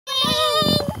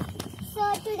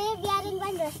today we are in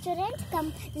one restaurant.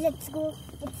 Come, let's go.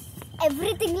 It's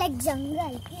everything like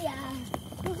jungle. Yeah.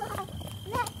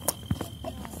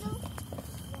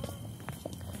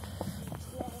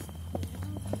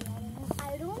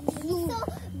 I don't think so.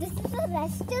 This is a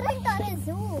restaurant or a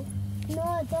zoo? No,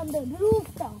 it's on the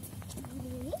rooftop.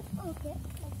 Really? Okay.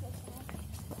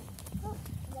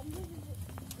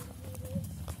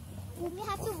 We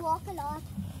have to walk a lot.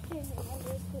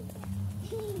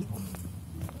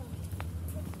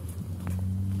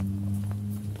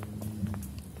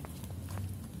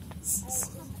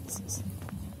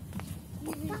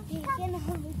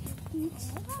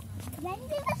 When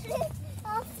we must reach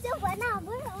after 1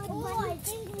 hour or I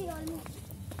think we almost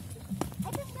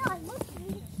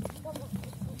reached.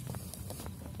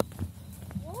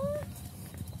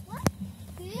 What?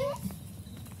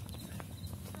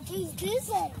 Is this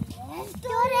a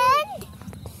restaurant?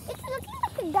 It's looking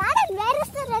like a garden. Where is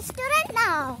the restaurant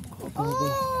now? Oh,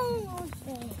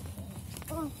 okay.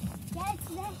 Oh, yeah, it's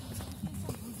there.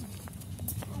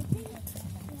 I think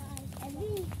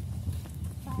every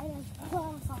fire is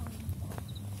found.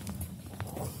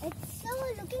 It's so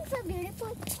looking so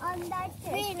beautiful on that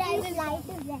light is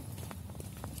there.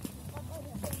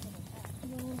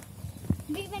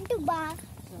 We went to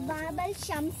Babal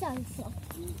Shams also.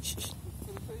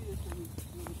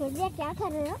 सोचिए क्या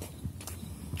कर रहे हो?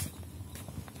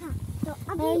 हाँ, तो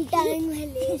अभी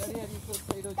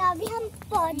हम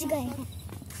पहुंच गए हैं।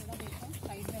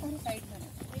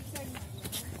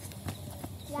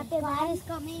 यहाँ पे वैन इज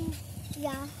कमिंग।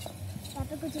 यहाँ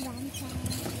पे कुछ वैन है।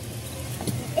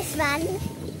 इस वैन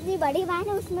इतनी बड़ी वैन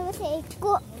है, उसमें बस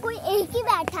कोई एक ही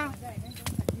बैठा है।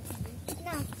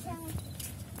 कितना अच्छा है।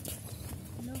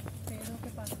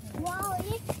 वाओ,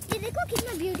 ये देखो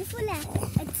कितना ब्यूटीफुल है।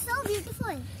 It's so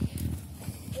beautiful.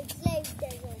 It's like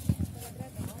desert.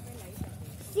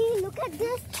 See, look at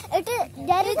this.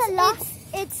 There is a lot.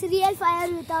 It's real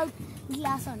fire without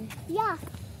glass on it. Yeah.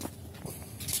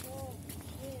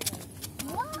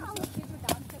 Wow.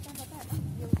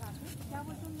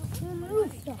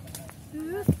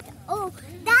 Oh,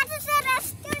 that is a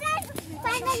restaurant.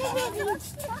 Finally we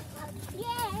reached.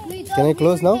 Yeah. Can I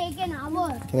close now? Take an hour.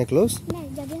 Can I close? नहीं,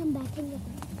 जब हम बैठेंगे।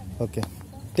 Okay.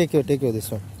 Take your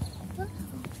this one.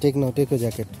 Take your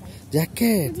jacket.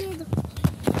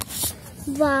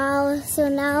 Wow, so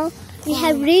now we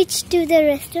have reached to the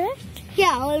restaurant.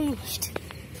 Yeah, almost.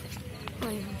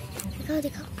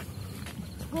 दिखाओ।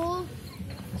 Go.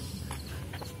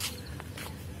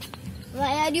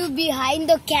 Why are you behind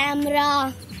the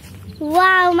camera?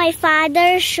 Wow, my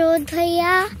father showed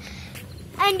Bhaiya.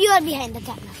 And you are behind the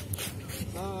camera.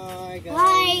 Hi guys.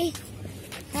 Hi.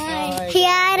 Hi.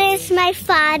 Here is my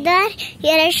father.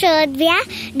 Here is Shodhya.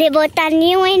 They both are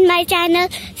new in my channel.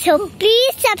 So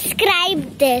please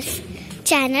subscribe this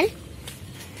channel.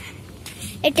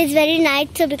 It is very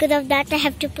night, so because of that I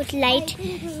have to put light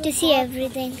to see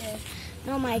everything.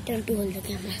 Now my turn to hold the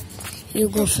camera. You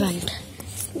go front.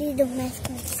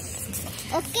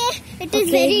 Okay, it is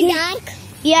very dark.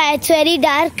 Yeah, it's very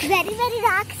dark. Very, very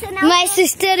dark. So now My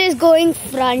sister is going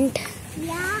front.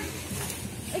 yeah,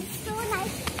 it's so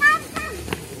nice.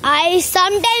 I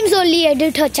sometimes only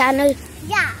edit her channel.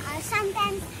 Yeah,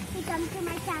 sometimes he comes to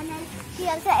my channel. He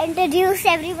also introduces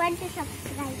everyone to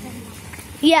subscribe.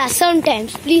 Yeah,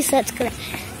 sometimes. Please subscribe.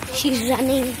 She's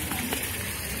running.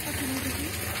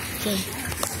 Okay.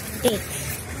 Take.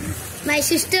 My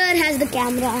sister has the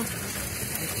camera.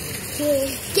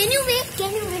 Okay. Can you wait?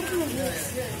 Can you wait for this?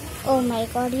 Oh my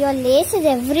God, your lace is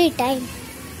every time.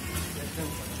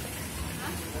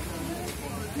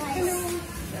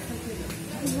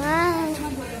 Wow.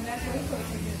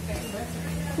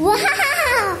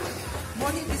 Wow.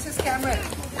 Moni, this is camera.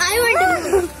 I want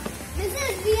to. This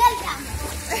is real camera.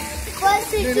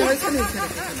 First it No, it's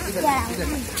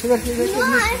finished. No,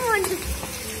 I want to.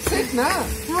 Sit now.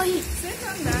 Wait. Sit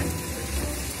on that.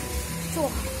 So,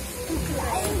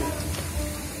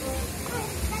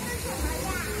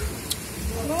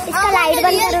 इसका light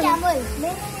बंद करो।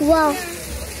 Wow.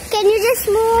 Can you just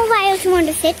move? I also want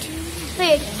to sit.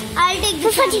 Wait, I'll take the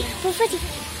Pufaji, Pufaji.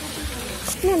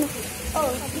 No, no. Oh,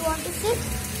 you want to sit?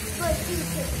 First you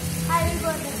sit. I will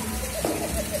go there.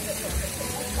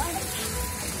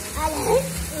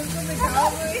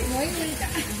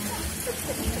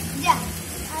 Yeah.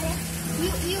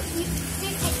 You sit.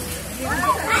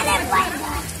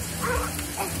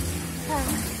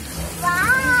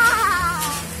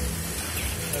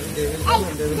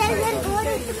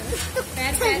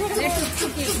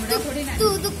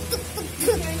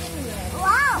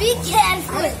 Wow. Be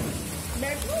careful.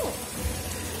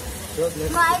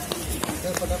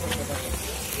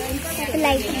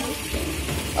 Light.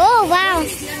 Oh wow!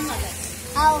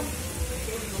 How?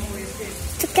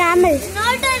 It's a camel.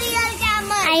 Not a real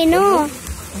camel. I know.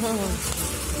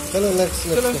 Chalo, let's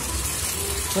go.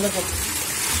 Chalo, come.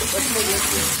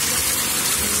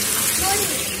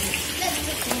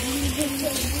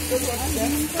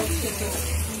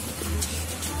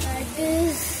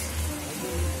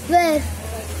 Where?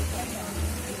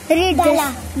 Read this.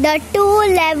 The 2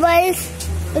 levels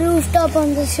Rooftop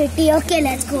on the city. Okay,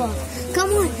 let's go.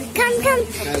 Come on, come.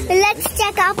 Let's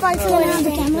check up also. Can I have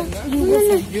the camera?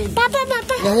 No. Papa.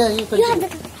 Yeah, you can. You have the.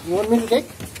 You want me to take?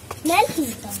 मैं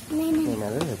नहीं, मैं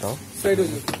ले लेता हूँ. Side हो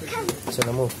जाओ.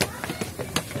 चलो move.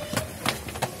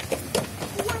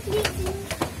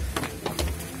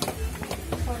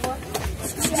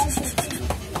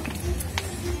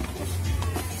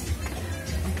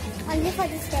 Only for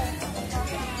this day.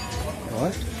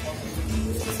 What?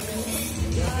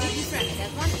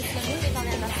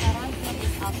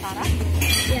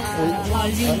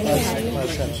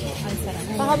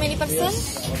 So how many person?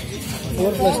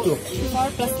 4 plus 2.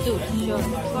 4 plus 2. Sure.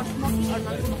 For smoking or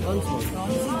not smoking?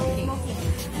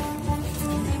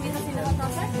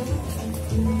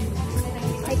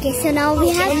 Okay, so now we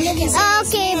have.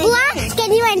 Okay, Bua,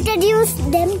 can you introduce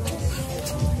them?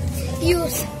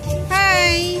 Use.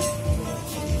 Hi.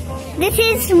 This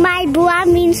is my Bua,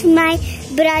 means my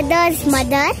brother's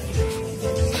mother.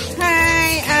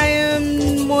 Hi, I am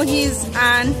Mohi's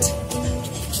aunt.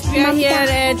 We are Mamta. here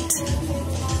at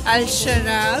Al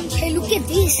Sharab. Hey, look at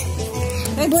this.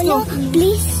 Let's Bolo, go.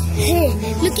 please. Hey,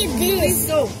 look at this.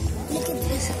 So, Look at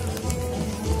this.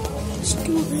 It's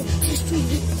too big. It's too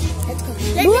big. Let's go.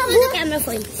 Let Bua, me hold Bua. the camera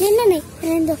for you. No.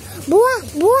 Rendo.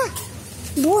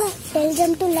 Bua, tell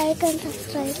them to like and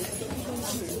subscribe.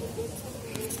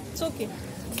 it's okay.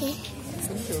 Okay.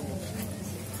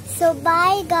 So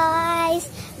bye guys.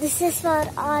 This is for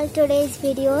all today's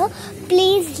video.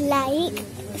 Please like,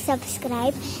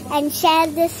 subscribe and share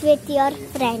this with your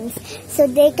friends so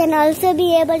they can also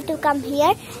be able to come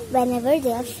here whenever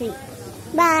they are free.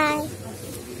 Bye.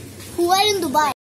 Who are in Dubai?